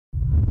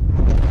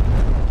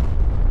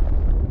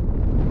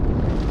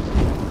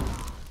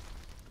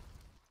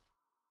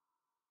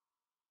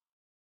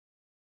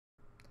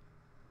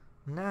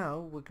Now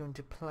we're going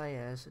to play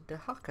as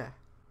Dehaka.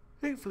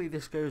 Hopefully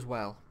this goes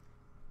well.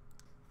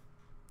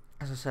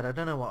 As I said, I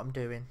don't know what I'm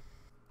doing.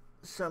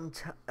 Some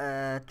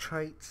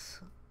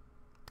traits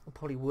will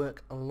probably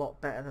work a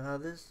lot better than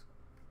others,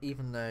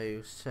 even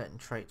though certain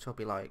traits will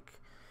be like,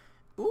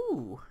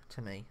 ooh,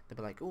 to me. They'll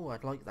be like, ooh,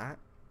 I'd like that.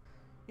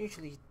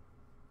 Usually,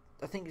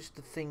 I think it's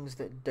the things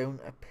that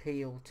don't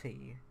appeal to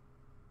you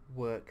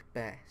work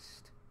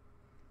best.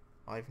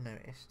 I've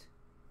noticed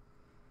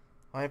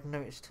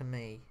to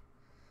me,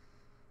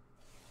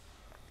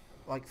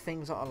 like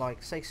things that are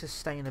like, say,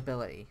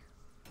 sustainability,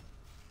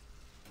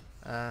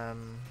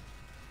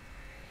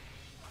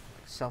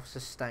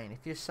 self-sustain.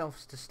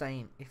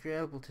 If you're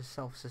able to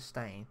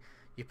self-sustain,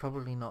 you're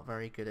probably not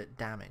very good at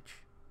damage,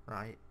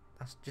 right?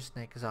 That's just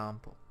an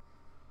example.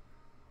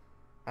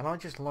 And I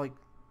just like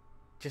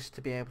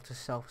to be able to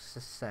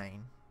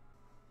self-sustain.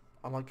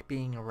 I like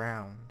being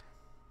around.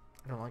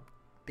 I don't like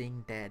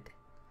being dead.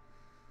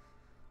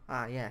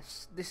 Ah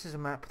yes, this is a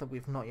map that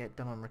we've not yet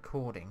done on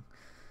recording.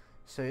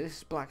 So this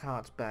is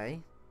Blackheart's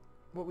Bay.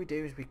 What we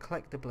do is we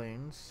collect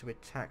doubloons to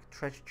attack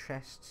treasure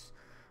chests,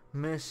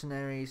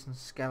 mercenaries and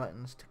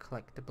skeletons to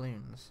collect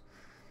doubloons.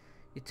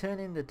 You turn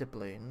in the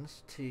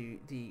doubloons to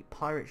the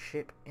pirate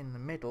ship in the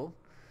middle.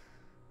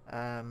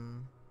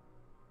 Do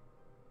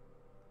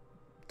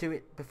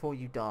it before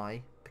you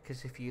die,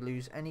 because if you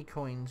lose any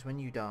coins when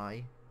you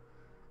die,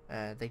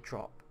 they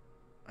drop,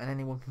 and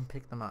anyone can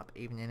pick them up,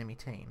 even the enemy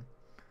team.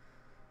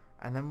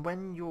 And then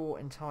when your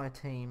entire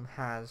team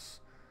has,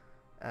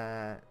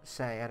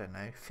 say, I don't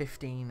know,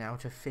 15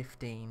 out of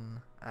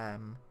 15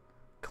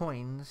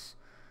 coins,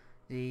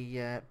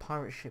 the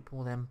pirate ship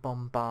will then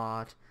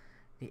bombard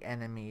the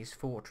enemy's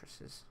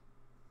fortresses.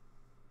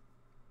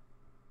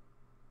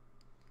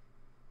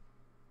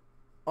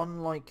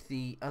 Unlike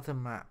the other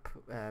map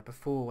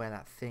before, where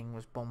that thing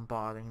was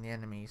bombarding the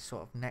enemy's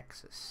sort of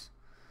nexus,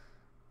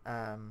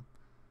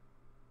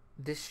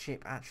 this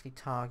ship actually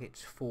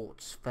targets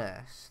forts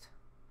first.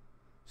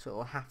 So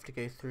it'll have to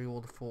go through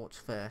all the forts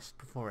first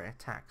before it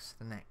attacks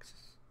the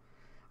nexus.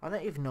 I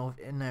don't even know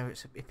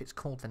if it's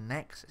called the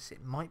nexus.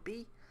 It might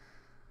be.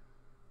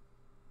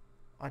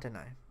 I don't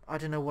know. I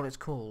don't know what it's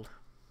called.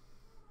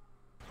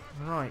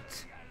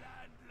 Right.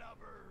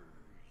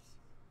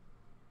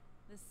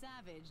 The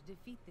savage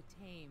defeat the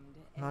tamed.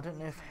 And I don't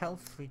know if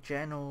health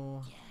regen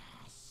or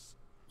Yes,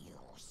 you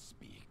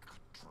speak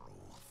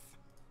truth.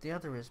 the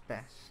other is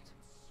best.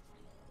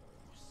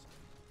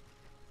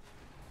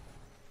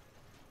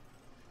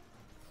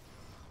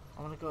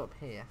 I want to go up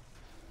here.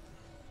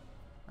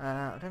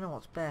 I don't know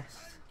what's best.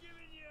 I'm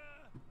giving you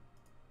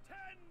 10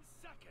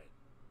 seconds.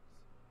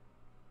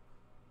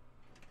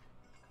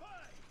 5,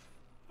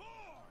 4,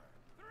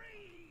 3,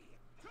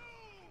 2,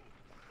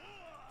 1.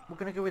 We're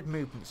going to go with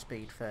movement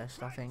speed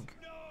first, I think.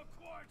 No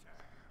quarter.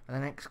 And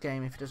the next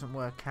game, if it doesn't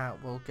work out,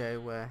 we'll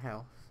go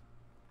health.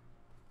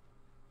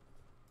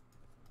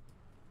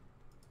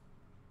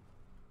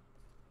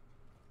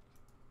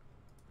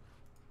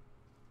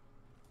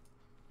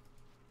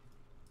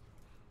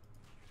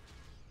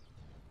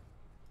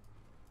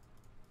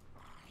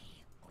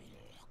 I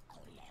will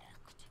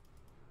collect.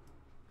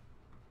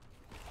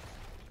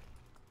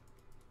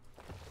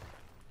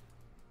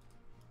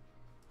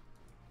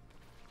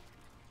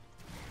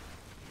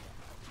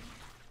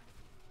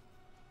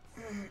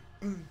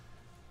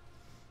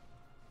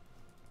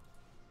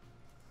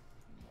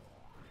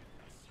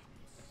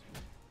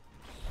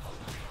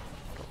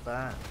 Got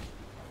that.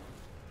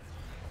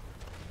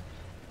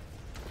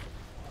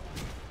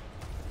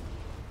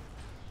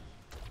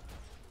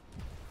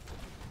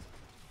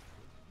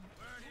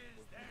 Word is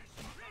there's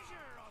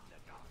treasure on the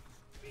docks.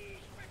 Be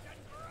quick and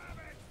grab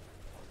it.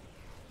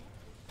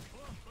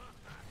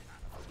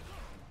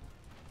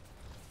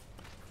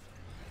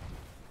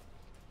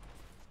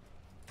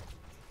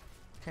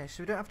 Okay,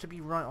 so we don't have to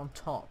be right on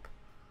top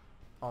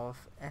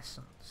of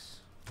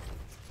essence.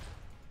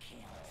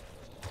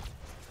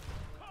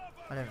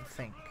 I don't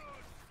think.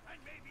 And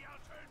maybe I'll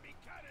turn me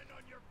cannon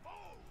on your bow.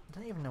 I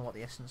don't even know what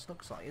the essence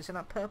looks like. Is it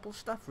that purple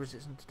stuff, or is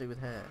it something to do with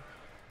her?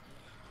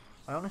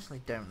 I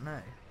honestly don't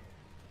know.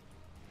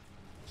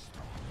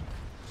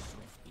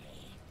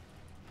 Swiftly.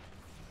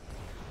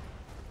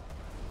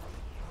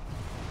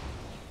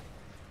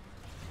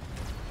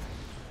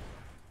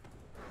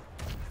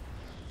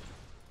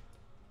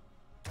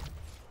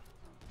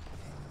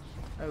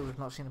 Oh, we've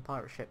not seen the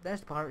pirate ship.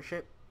 There's the pirate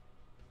ship.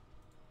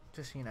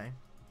 Just so you know.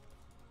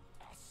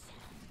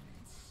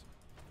 Essence.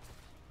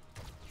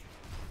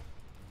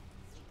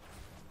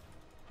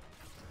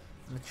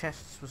 And the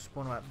chests will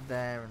spawn about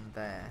there and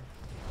there.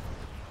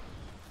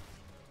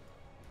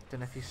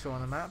 Don't know if you saw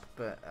on the map,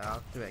 but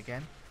I'll do it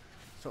again.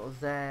 Sort of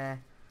there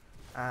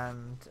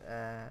and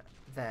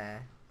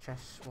there.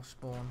 Chests will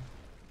spawn.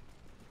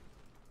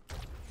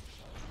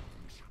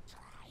 Change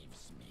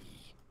drives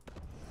me.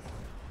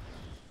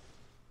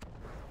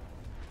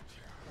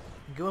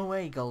 Go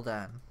away,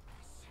 Gul'dan.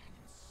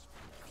 Essence.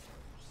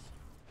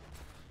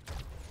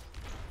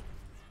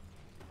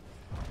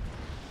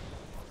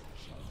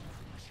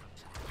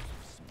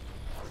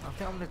 I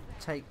think I'm going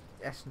to take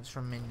essence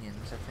from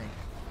minions, I think.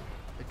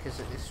 Because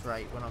at this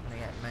rate we're not going to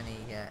get many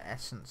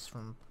essence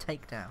from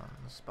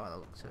takedowns by the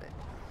looks of it.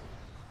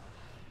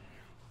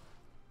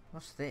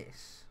 What's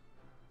this?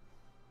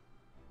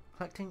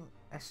 Collecting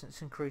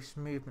essence increased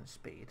movement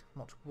speed.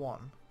 What's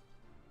 1?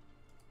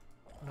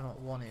 I don't know what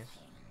 1 is.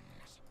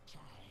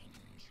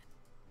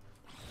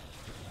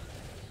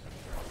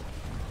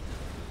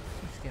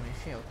 Just give me a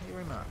shield. Thank you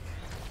very much.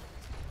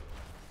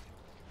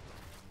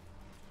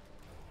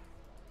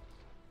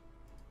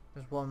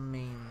 Does 1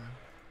 mean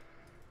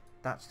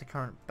that's the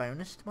current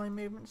bonus to my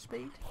movement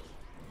speed?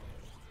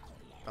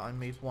 That I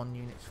move 1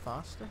 unit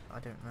faster? I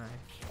don't know.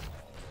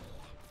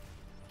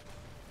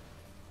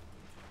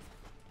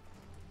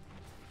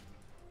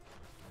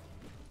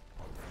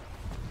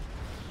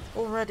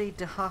 Already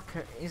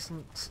Dehaka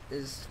isn't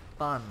as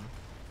fun.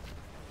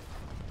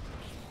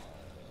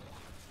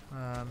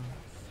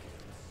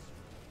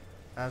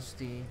 As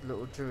the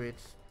little druid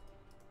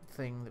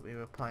thing that we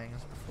were playing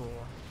as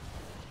before.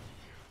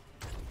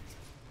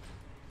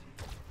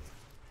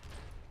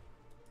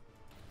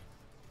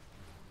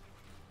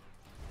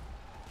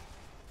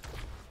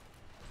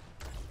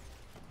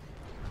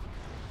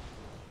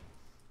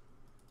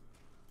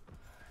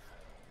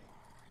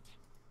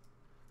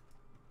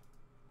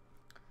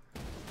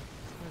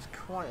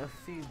 Quite a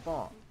few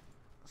bots,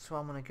 so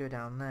I'm gonna go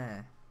down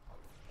there.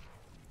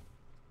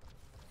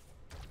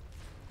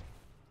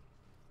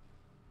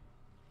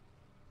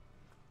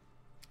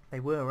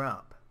 They were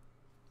up.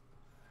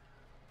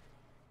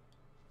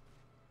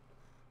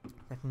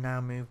 They've now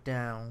moved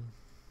down.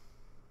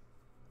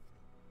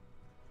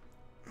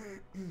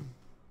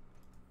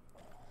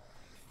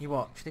 You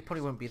watch, they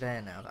probably won't be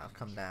there now that I've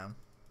come down.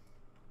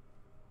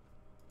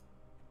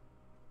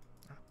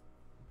 Ah,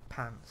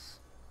 pants.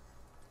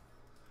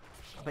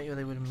 I bet you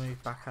they would have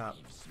moved back up.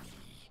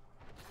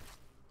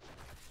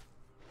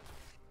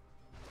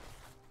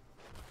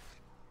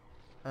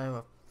 Oh,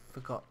 I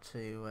forgot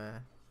to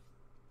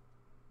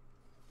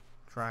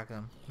drag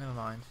them. Never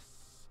mind.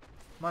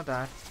 My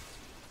bad.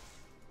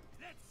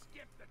 Let's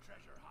skip the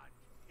treasure hunt.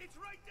 It's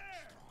right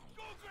there.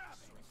 Go grab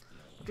it.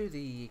 I'll do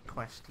the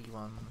questy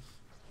ones.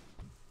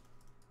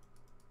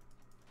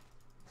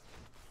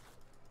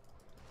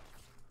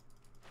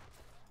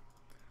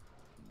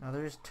 Now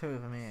there is 2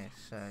 of them here,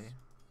 so.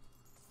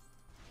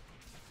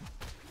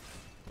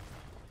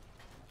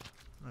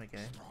 There we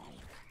go.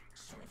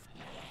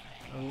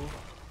 Oh.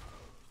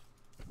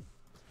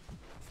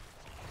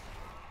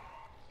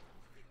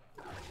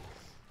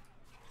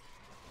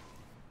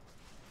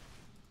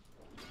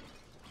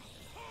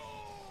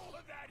 Oh,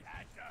 that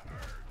had to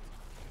hurt.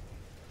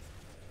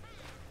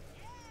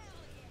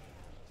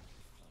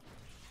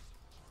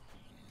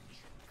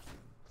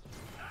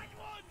 That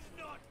one's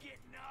not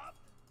getting up.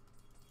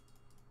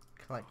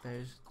 Collect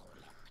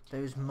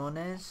those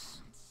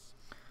monies.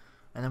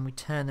 And then we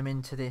turn them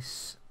into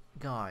this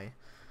guy,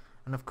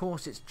 and of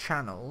course it's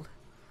channeled,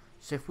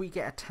 so if we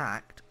get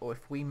attacked or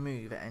if we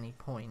move at any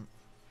point,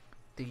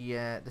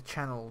 the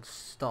channel's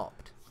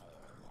stopped,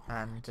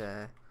 and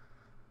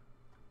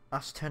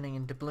us turning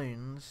into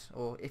balloons,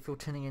 or if you're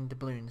turning into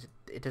balloons,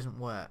 it doesn't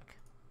work.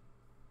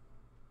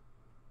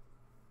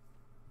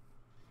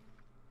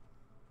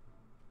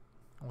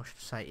 Or I should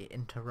say it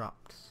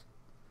interrupts,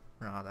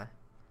 rather.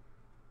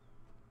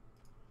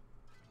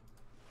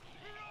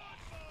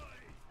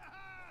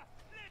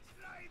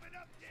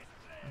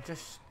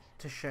 Just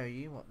to show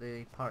you what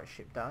the pirate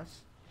ship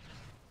does.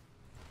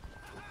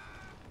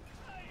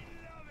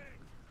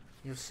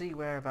 You'll see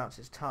whereabouts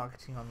it's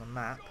targeting on the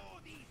map.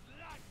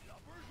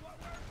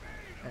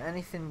 And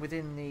anything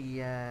within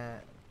the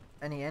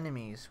any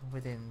enemies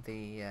within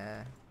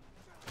the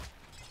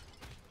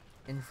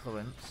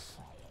influence,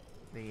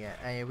 the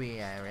AoE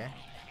area,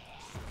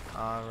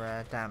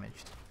 are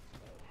damaged.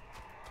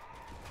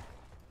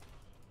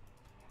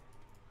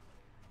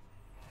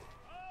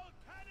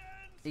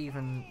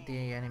 Even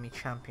the enemy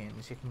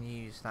champions, you can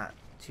use that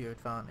to your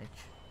advantage.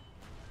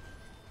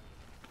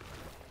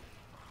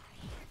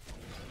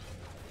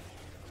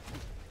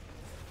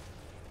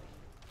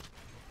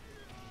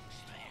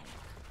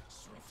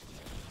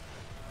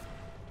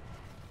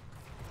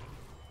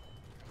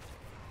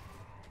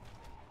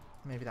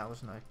 Maybe that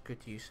wasn't a good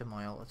use of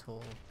my ult at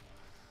all.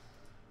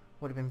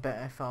 Would have been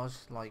better if I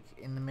was like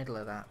in the middle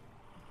of that.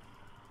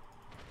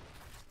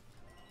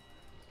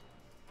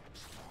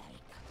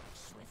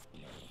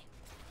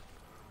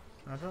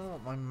 I don't know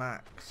what my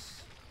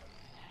max.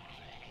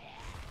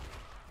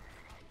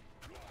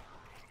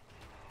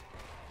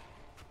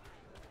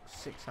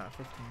 Six out of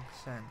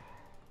 15%.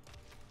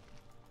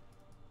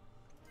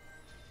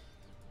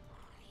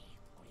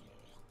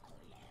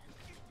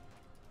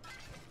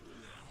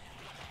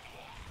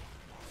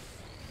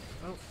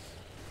 Oh.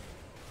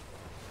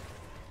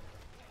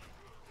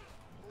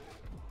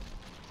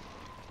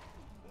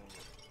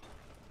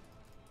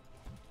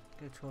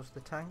 Go towards the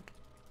tank.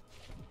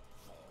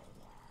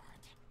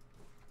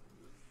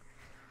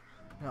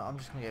 No, I'm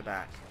just gonna go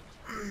back.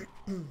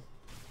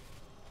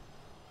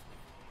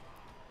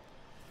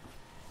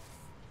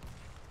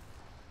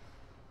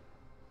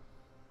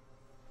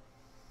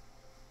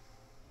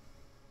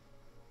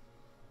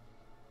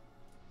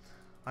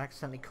 I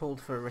accidentally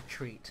called for a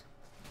retreat.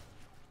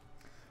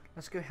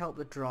 Let's go help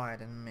the Dryad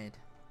in mid.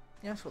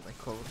 Yeah, that's what they're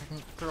called, I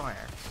think,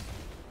 Dryads.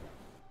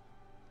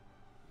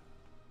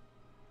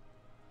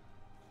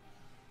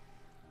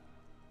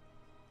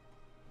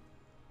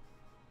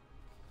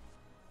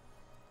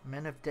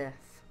 Men of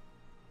Death.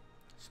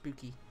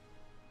 Spooky.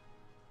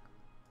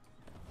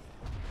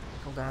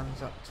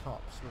 Gul'dan's up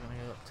top, so we're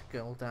gonna go up to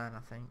Gul'dan, I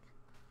think.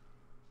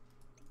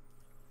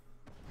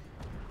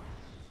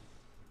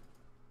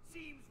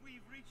 Seems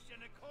we've reached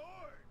an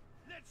accord.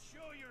 Let's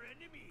show your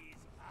enemies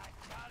a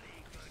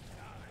jolly good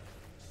time.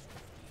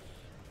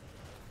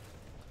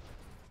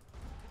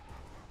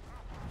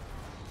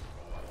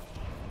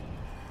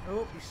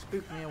 Oh, you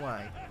spooked me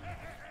away.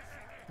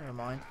 Never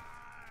mind.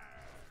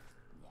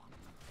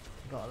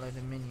 Got a load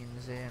of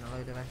minions here and a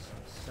load of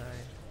essence, so...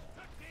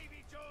 To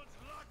Davy Jones'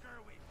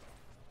 locker with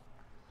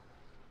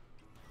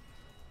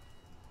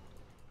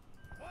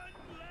one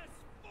less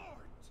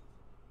fort.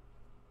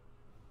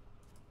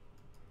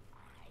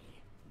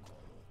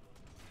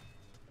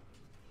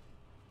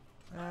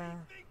 I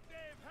think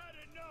they've had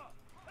enough.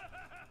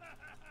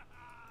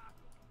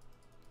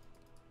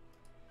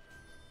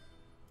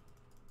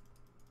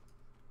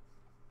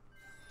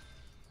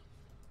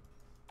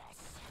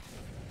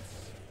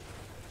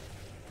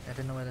 I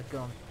don't know where they've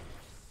gone.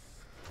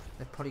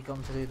 They've probably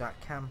gone to do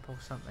that camp or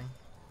something.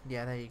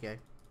 Yeah, there you go.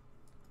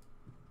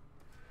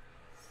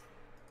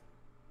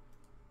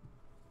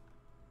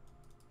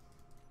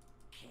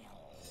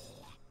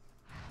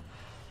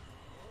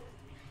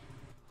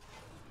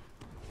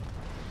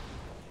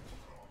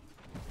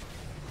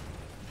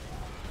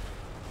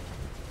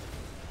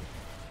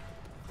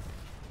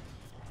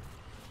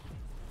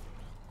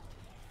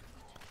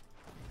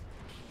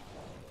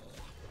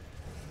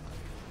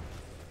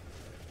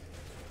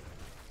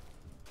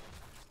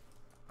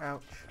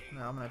 Ouch.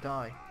 No, I'm gonna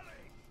die.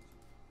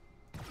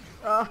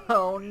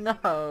 Oh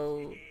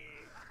no!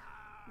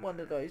 Why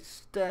did I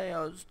stay?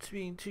 I was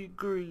being too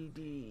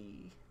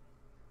greedy.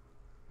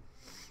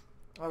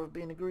 I was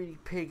being a greedy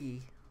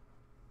piggy.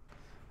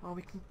 Oh,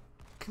 we can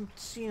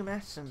consume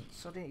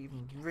essence. I didn't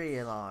even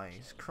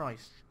realise.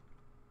 Christ.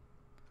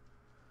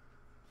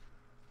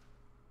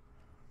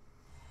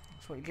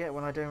 That's what you get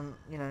when I don't,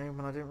 you know,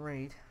 when I don't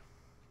read.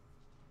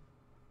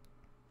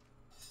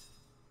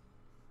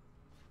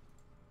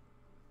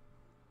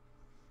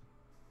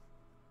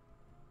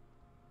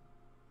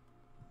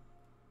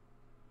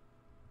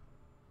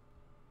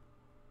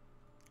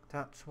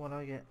 That's what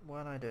I get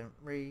when I don't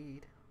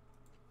read.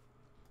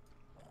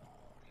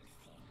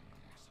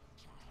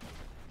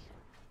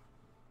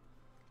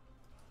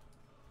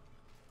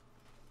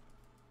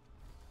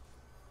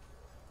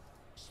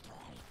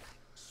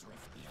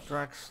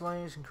 Drag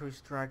slows,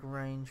 increase drag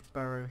range,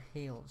 burrow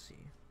heals you.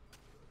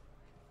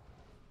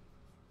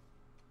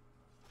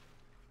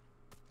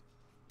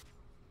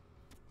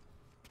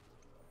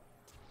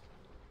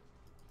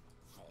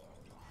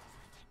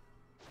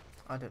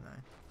 I don't know.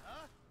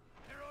 Huh?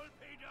 They're all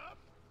paid up?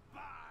 Bah,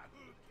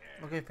 who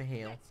cares? I'll go for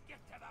heal. Let's get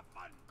to the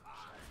fun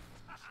part.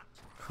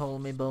 Call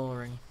me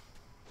boring.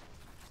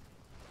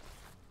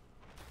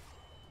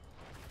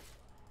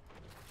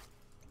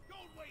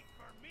 Don't wait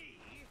for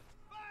me.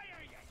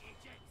 Fire, you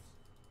idiots.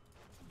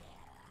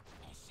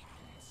 Their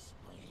essence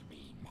will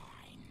be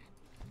mine.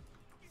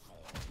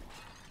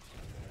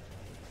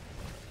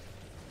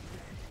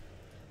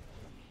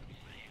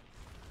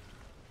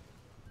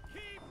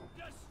 Keep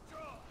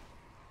destroy.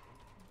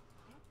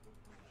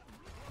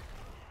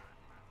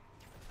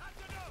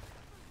 That's enough.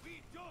 We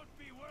don't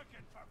be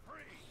working for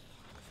free.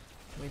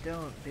 We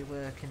don't be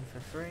working for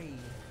free.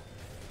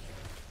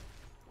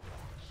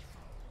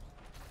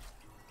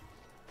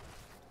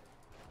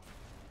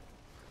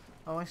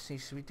 Oh, I see.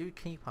 So we do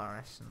keep our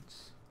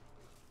essence.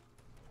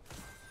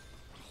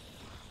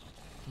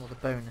 Well, the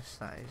bonus,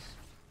 that is.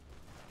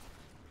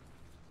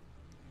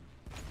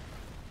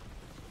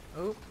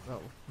 Oh,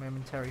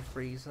 momentary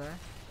freeze there.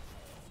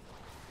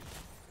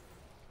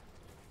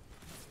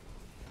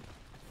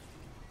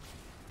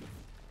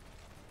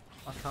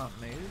 I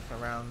can't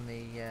move around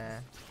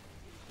the,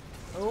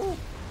 Oh!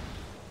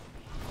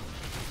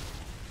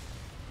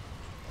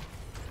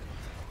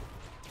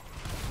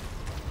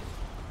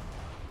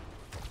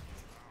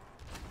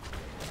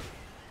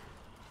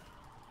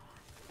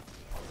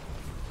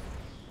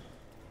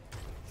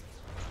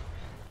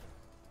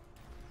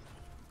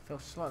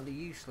 Feels slightly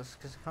useless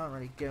because I can't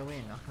really go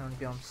in. I can only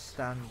be on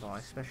standby,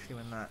 especially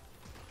when that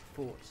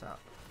fort's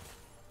up.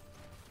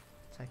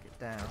 Take it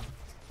down.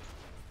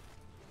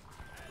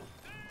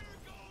 There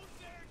goes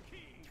their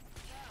king.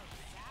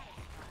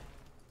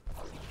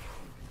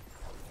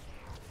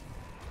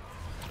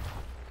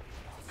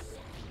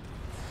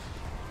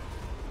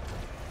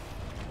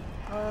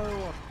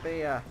 Oh, a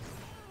beer!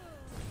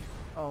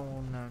 Oh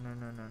no no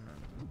no no no!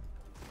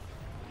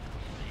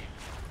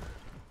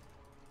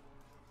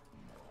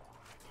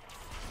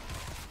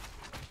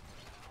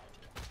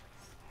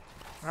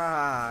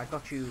 Ah, I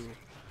got you.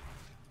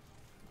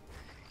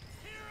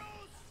 Hero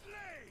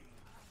slain.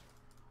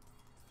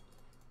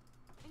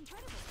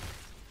 Incredible.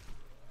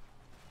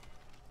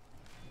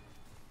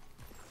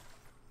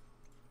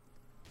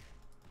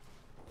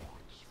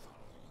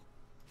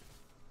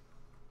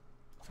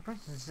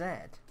 Press Z.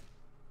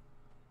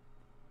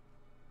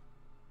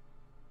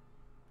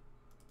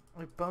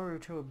 I burrow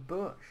to a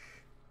bush.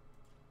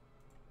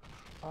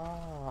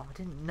 Oh, I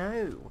didn't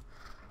know.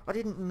 I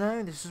didn't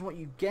know this is what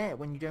you get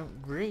when you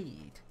don't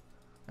read.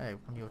 Oh,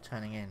 when you're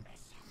turning in.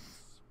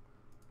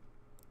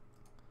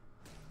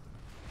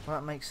 Well,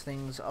 that makes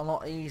things a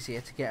lot easier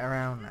to get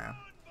around now.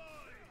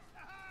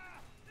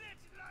 Let's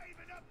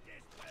liven up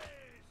this place.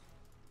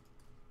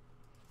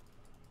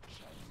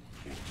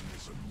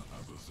 Organism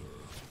Abather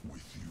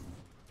with you.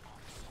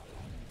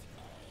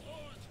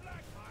 Old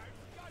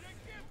Blackheart's got a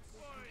gift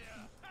for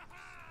you.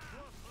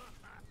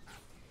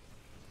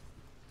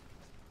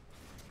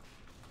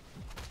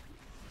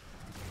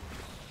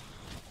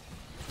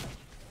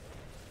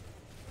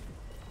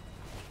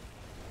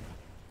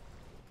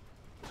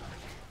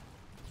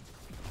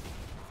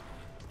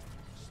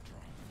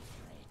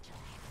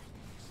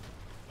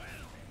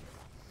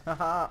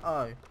 Haha,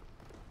 oh.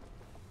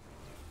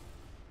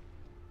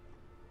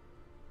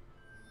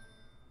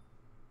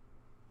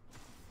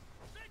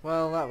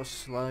 Well, that was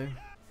slow.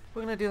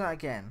 We're going to do that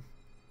again.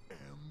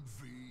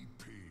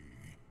 MVP.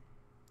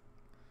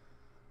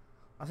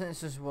 I think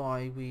this is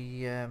why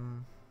we're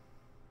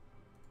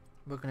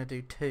going to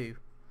do 2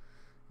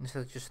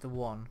 instead of just the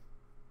 1.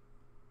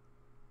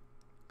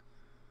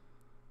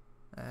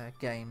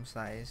 Games,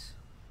 that is.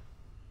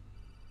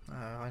 Oh,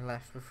 I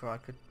left before I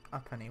could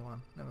up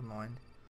anyone. Never mind.